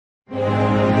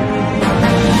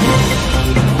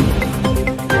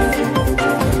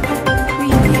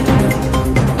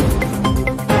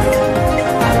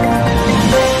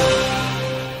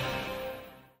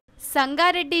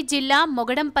సంగారెడ్డి జిల్లా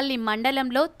మొగడంపల్లి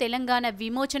మండలంలో తెలంగాణ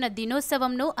విమోచన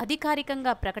దినోత్సవంను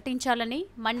అధికారికంగా ప్రకటించాలని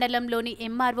మండలంలోని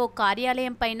ఎంఆర్ఓ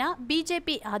కార్యాలయం పైన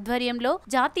బీజేపీ ఆధ్వర్యంలో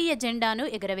జాతీయ జెండాను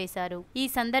ఎగరవేశారు. ఈ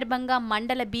సందర్భంగా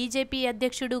మండల బీజేపీ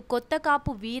అధ్యక్షుడు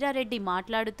కొత్తకాపు వీరారెడ్డి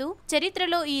మాట్లాడుతూ,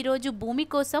 చరిత్రలో ఈ రోజు భూమి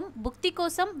కోసం, భుక్తి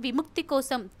కోసం, విముక్తి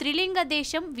కోసం త్రిలింగ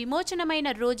దేశం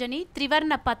విమోచనమైన రోజని,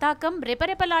 త్రివర్ణ పతాకం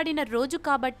రెపరెపలాడిన రోజు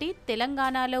కాబట్టి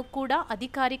తెలంగాణలో కూడా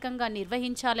అధికారికంగా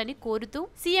నిర్వహించాలని కోరుతూ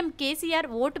సీఎం కేసీఆర్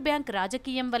ఓటు బ్యాంక్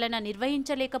రాజకీయం వలన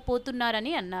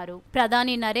నిర్వహించలేకపోతున్నారని అన్నారు.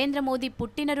 ప్రధాని నరేంద్ర మోదీ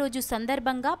పుట్టినరోజు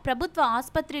సందర్భంగా ప్రభుత్వ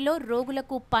ఆసుపత్రిలో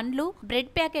రోగులకు పండ్లు,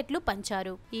 బ్రెడ్ ప్యాకెట్లు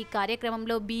పంచారు. ఈ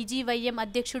కార్యక్రమంలో BJYM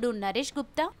అధ్యక్షుడు నరేష్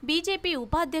గుప్తా, బీజేపీ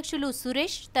ఉపాధ్యక్షులు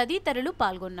సురేష్ తదితరులు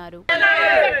పాల్గొన్నారు.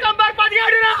 సెప్టెంబర్ 17